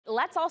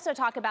let's also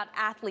talk about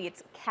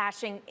athletes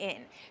cashing in.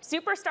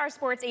 Superstar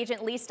sports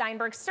agent Leigh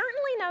Steinberg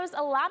certainly knows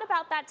a lot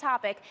about that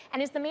topic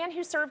and is the man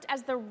who served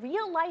as the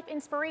real-life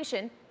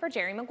inspiration for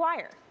Jerry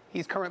Maguire.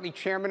 He's currently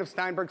chairman of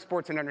Steinberg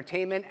Sports and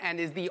Entertainment and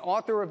is the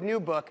author of new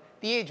book,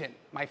 The Agent,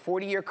 My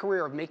 40-Year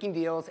Career of Making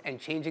Deals and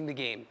Changing the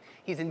Game.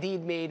 He's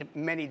indeed made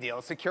many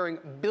deals, securing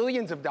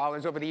billions of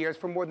dollars over the years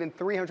for more than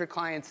 300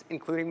 clients,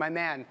 including my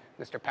man,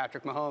 Mr.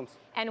 Patrick Mahomes.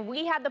 And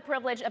we had the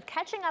privilege of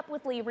catching up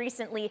with Leigh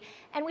recently,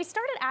 and we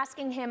started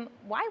asking him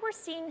why we're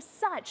seeing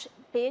such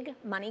big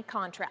money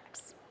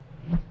contracts.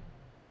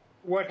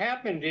 What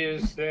happened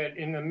is that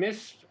in the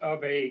midst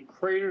of a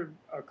cratered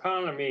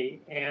economy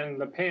and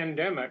the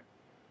pandemic,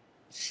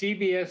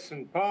 CBS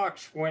and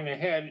Fox went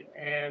ahead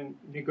and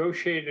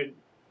negotiated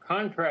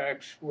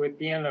contracts with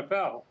the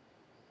NFL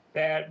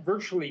that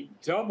virtually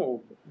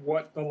doubled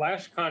what the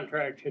last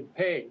contract had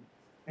paid.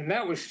 And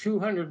that was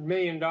 $200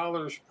 million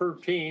per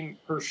team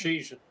per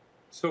season.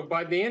 So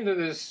by the end of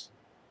this,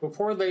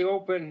 before they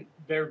open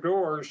their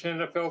doors,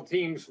 NFL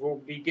teams will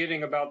be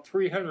getting about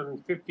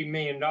 $350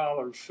 million.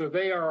 So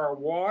they are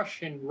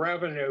awash in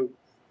revenue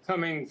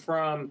coming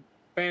from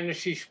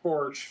fantasy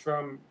sports,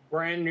 from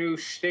brand new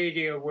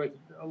stadia with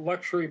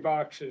luxury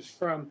boxes,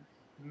 from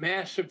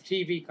massive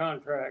TV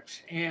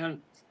contracts.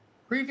 And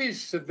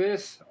previous to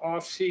this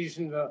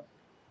offseason, the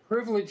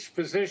privileged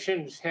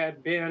positions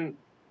had been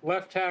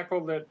left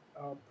tackle that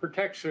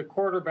protects the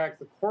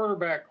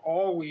quarterback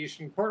always,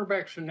 and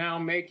quarterbacks are now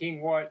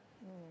making what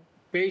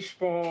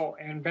baseball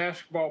and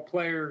basketball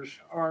players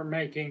are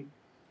making,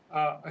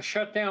 a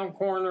shutdown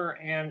corner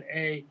and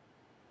a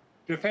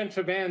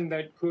defensive end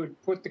that could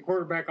put the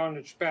quarterback on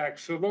its back.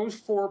 So those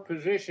four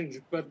positions,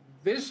 but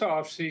this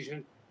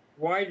offseason,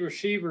 wide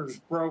receivers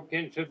broke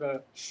into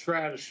the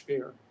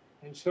stratosphere.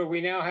 And so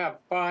we now have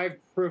 5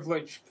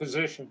 privileged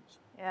positions.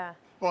 Yeah.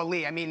 Well,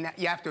 Leigh, I mean,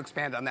 you have to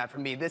expand on that for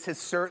me. This has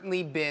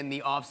certainly been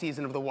the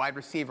offseason of the wide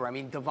receiver. I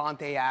mean,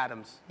 Devontae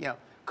Adams,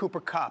 Cooper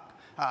Kupp,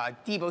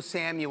 Deebo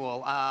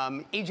Samuel,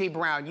 A.J.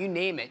 Brown, you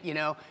name it,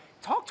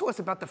 Talk to us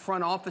about the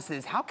front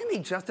offices. How can they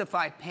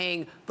justify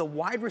paying the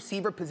wide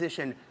receiver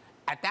position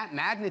at that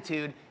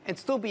magnitude and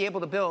still be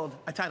able to build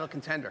a title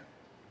contender?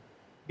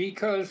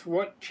 Because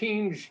what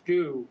teams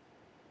do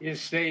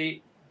is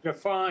they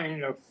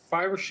define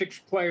 5 or 6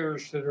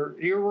 players that are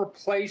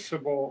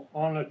irreplaceable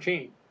on a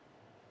team.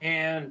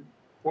 And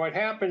what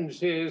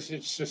happens is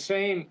it's the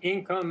same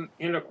income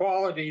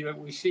inequality that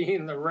we see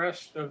in the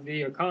rest of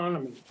the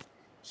economy.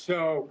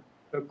 So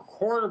the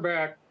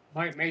quarterback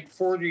might make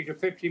 $40 to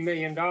 $50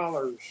 million.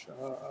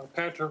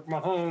 Patrick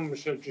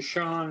Mahomes, a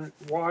Deshaun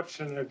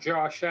Watson, a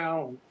Josh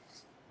Allen.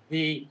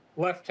 The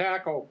left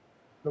tackle,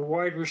 the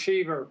wide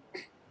receiver,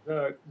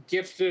 the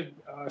gifted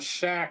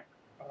sack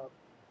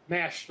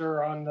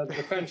master on the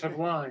defensive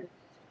line.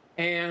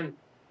 And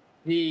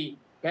the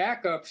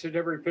backups at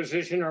every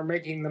position are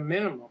making the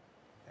minimum.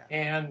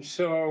 And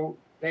so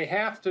they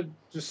have to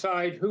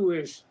decide who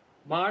is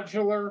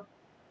modular,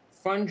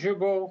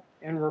 fungible,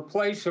 and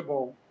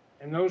replaceable.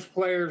 And those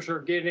players are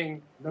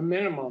getting the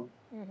minimum.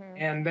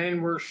 And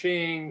then we're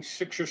seeing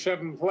 6 or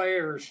 7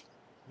 players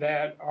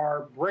that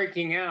are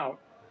breaking out.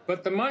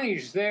 But the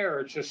money's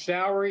there. It's a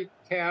salary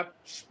cap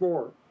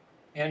sport.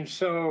 And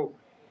so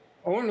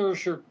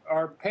owners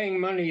are paying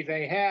money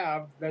they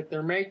have that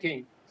they're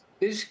making.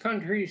 This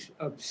country's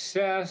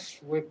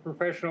obsessed with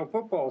professional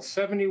football.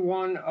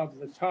 71 of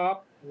the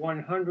top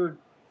 100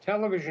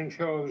 television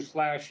shows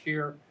last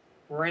year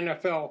were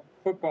NFL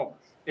football.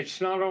 It's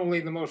not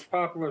only the most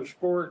popular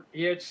sport,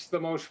 it's the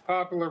most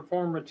popular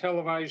form of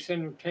televised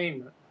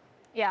entertainment.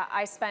 Yeah,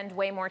 I spend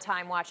way more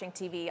time watching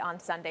TV on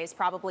Sundays,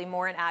 probably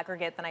more in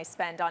aggregate than I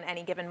spend on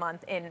any given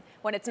month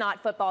when it's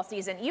not football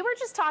season. You were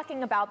just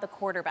talking about the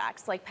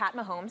quarterbacks like Pat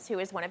Mahomes, who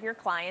is one of your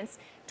clients.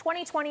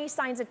 2020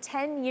 signs a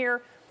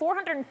 10-year,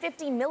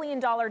 $450 million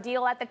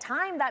deal. At the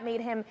time, that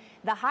made him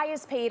the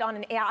highest paid on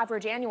an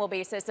average annual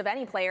basis of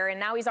any player, and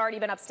now he's already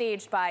been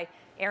upstaged by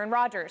Aaron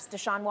Rodgers,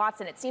 Deshaun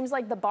Watson. It seems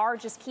like the bar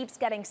just keeps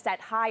getting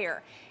set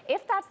higher.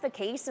 If that's the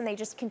case and they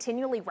just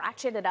continually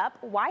ratchet it up,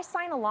 why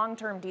sign a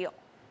long-term deal?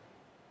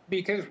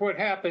 Because what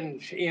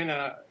happens in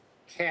a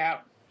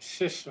cap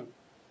system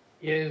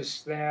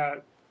is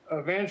that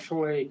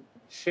eventually,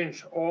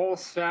 since all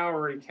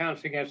salary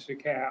counts against the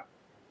cap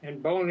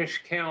and bonus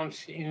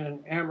counts in an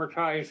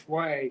amortized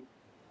way,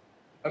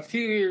 a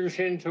few years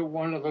into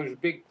one of those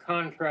big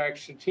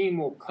contracts, the team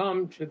will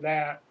come to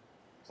that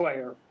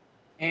player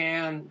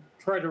and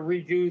try to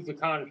redo the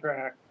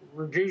contract,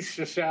 reduce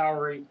the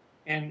salary,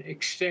 and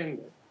extend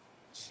it.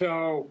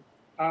 So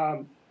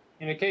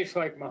in a case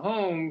like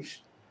Mahomes,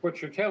 what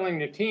you're telling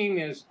the team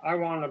is, I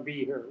want to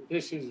be here.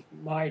 This is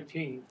my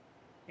team.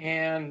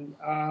 And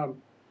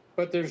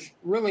but there's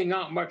really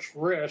not much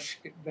risk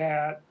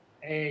that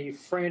a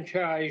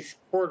franchise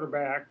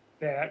quarterback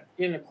that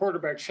in a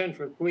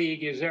quarterback-centric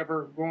league is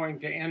ever going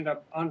to end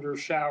up under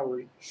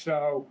salary.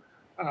 So,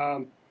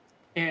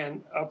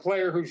 and a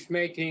player who's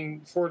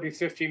making $40,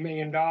 $50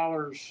 million,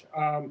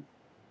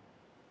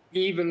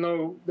 even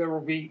though there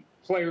will be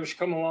players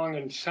come along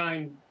and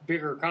sign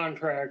bigger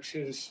contracts,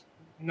 is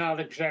not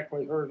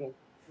exactly hurting.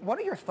 What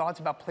are your thoughts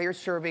about players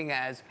serving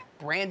as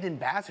brand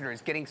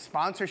ambassadors, getting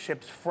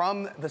sponsorships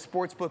from the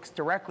sports books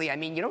directly? I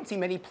mean, you don't see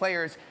many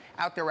players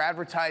out there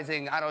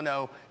advertising, I don't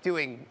know,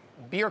 doing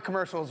beer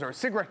commercials or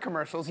cigarette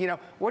commercials. You know,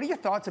 what are your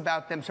thoughts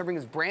about them serving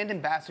as brand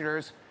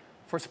ambassadors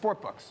for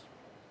sport books?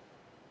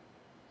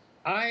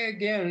 I,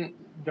 again,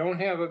 don't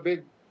have a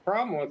big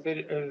problem with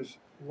it as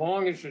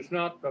long as it's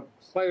not the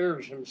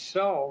players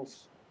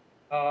themselves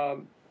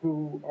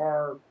who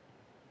are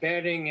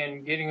betting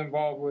and getting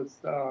involved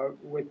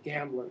with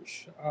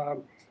gamblers.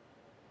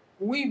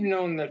 We've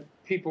known that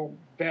people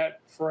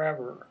bet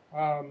forever.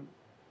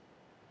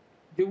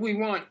 Do we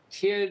want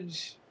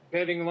kids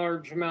betting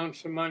large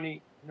amounts of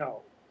money?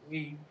 No.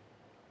 We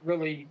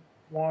really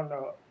want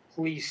to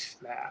police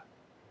that.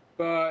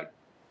 But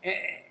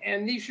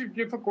and these are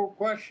difficult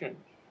questions.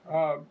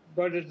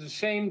 But at the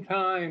same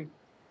time,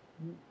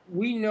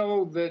 we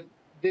know that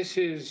this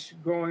is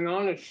going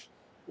on.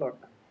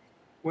 Look,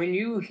 when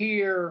you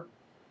hear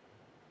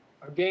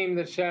a game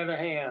that's out of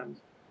hand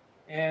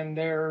and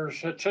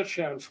there's a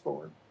touchdown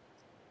scored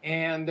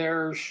and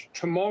there's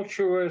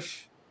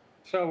tumultuous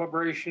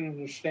celebration in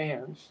the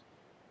stands,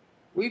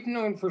 we've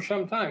known for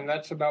some time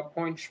that's about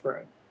point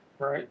spread,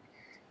 right?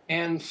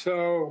 And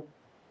so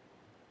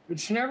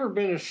it's never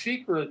been a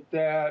secret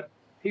that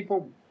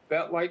people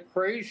bet like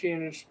crazy,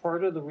 and it's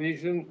part of the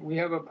reason we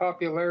have a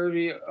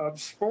popularity of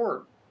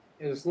sport.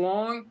 As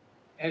long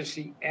as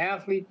the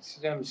athletes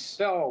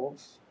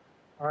themselves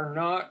are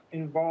not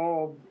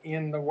involved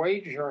in the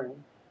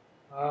wagering,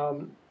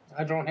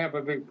 I don't have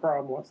a big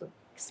problem with it.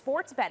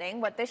 Sports betting,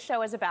 what this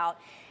show is about,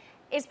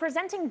 is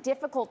presenting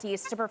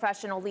difficulties to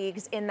professional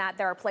leagues in that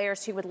there are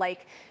players who would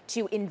like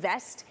to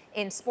invest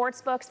in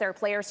sports books. There are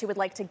players who would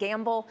like to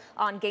gamble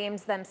on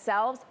games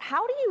themselves.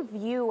 How do you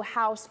view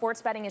how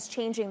sports betting is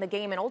changing the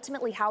game and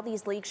ultimately how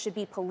these leagues should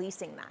be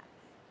policing that?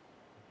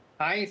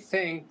 I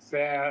think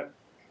that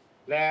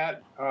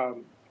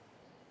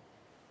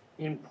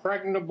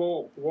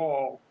impregnable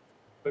wall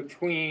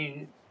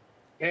between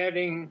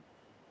betting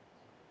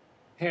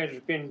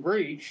has been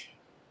breached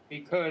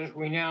because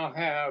we now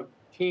have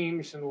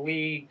teams and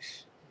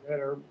leagues that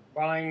are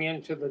buying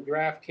into the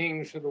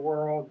DraftKings of the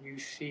world. You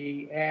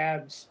see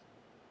ads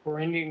for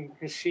Indian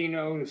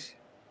casinos.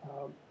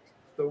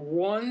 The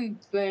one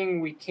thing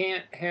we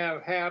can't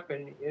have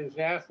happen is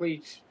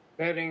athletes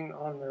betting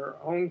on their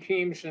own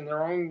teams and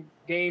their own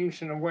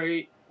games in a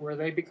way where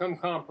they become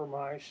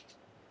compromised.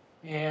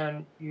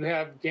 And you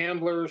have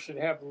gamblers that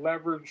have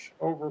leverage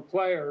over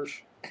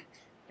players.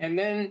 And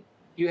then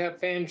you have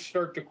fans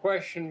start to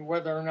question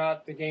whether or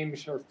not the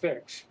games are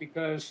fixed,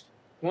 because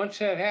once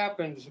that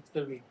happens, if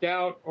there's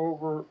doubt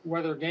over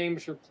whether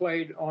games are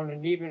played on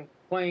an even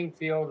playing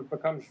field, it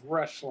becomes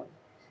wrestling,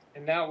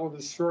 and that will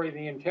destroy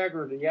the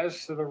integrity.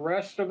 As to the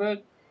rest of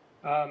it,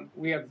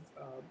 we have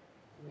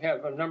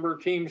a number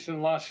of teams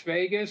in Las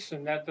Vegas,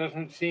 and that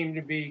doesn't seem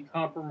to be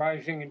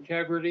compromising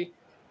integrity.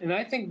 And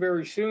I think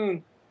very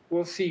soon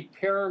we'll see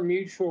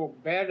pari-mutuel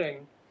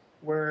betting,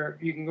 where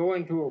you can go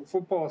into a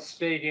football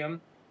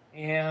stadium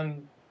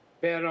and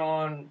bet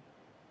on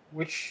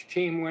which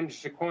team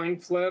wins the coin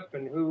flip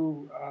and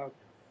who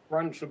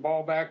runs the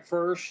ball back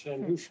first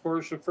and who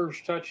scores the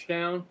first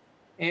touchdown.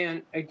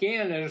 And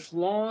again, as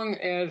long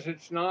as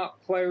it's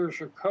not players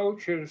or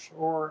coaches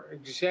or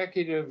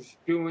executives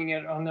doing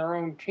it on their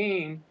own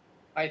team,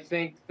 I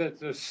think that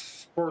the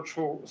sports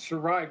will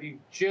survive. You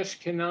just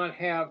cannot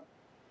have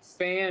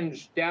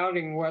fans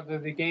doubting whether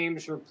the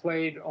games are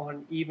played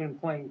on even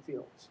playing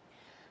fields.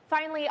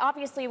 Finally,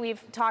 obviously,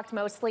 we've talked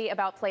mostly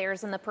about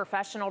players in the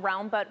professional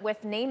realm, but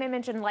with name,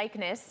 image, and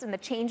likeness and the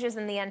changes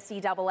in the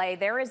NCAA,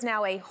 there is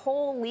now a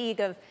whole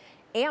league of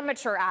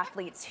amateur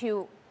athletes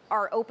who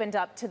are opened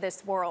up to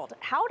this world.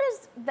 How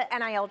does the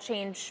NIL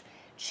change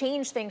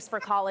things for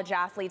college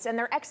athletes and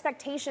their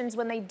expectations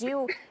when they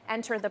do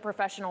enter the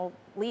professional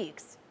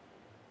leagues?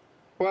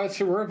 Well,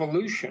 it's a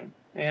revolution,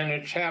 and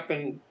it's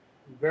happened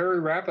very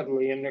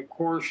rapidly in the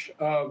course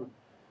of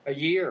a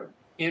year.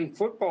 In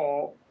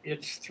football,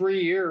 it's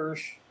 3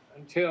 years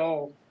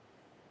until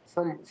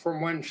from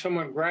when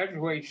someone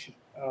graduates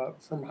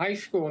from high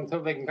school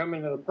until they can come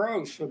into the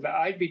pros. So that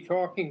I'd be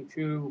talking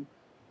to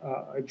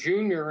a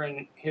junior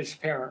and his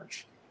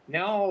parents.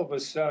 Now, all of a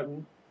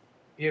sudden,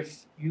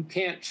 if you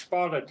can't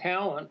spot a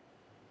talent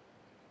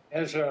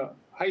as a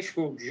high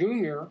school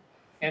junior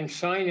and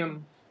sign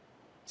him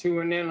to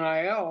an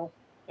NIL,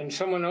 and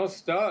someone else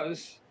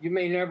does, you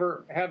may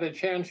never have a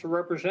chance to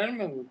represent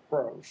him in the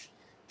pros.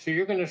 So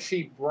you're going to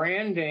see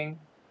branding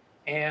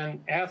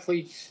and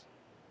athletes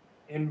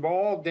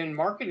involved in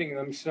marketing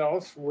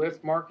themselves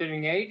with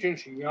marketing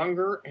agents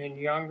younger and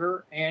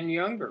younger and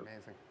younger.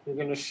 Amazing. You're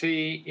going to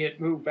see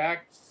it move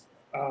back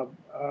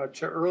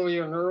to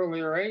earlier and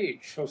earlier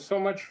age. So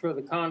much for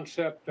the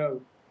concept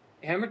of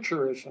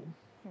amateurism.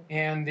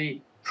 And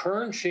the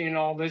currency in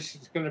all this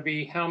is going to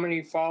be how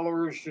many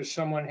followers does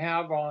someone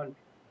have on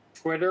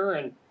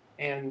Twitter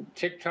and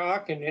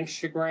TikTok and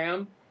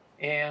Instagram,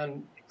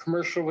 and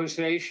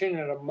commercialization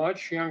at a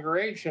much younger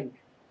age. And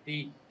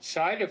The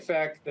side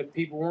effect that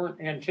people weren't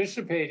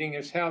anticipating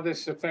is how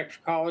this affects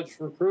college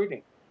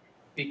recruiting,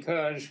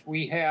 because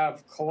we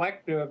have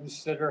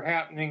collectives that are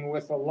happening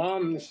with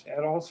alums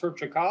at all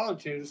sorts of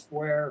colleges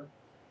where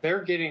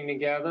they're getting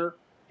together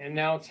and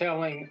now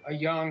telling a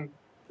young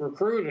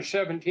recruit, a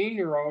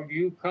 17-year-old,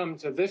 you come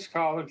to this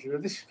college or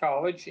this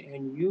college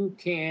and you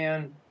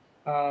can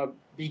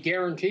be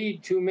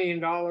guaranteed $2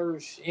 million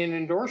in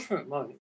endorsement money.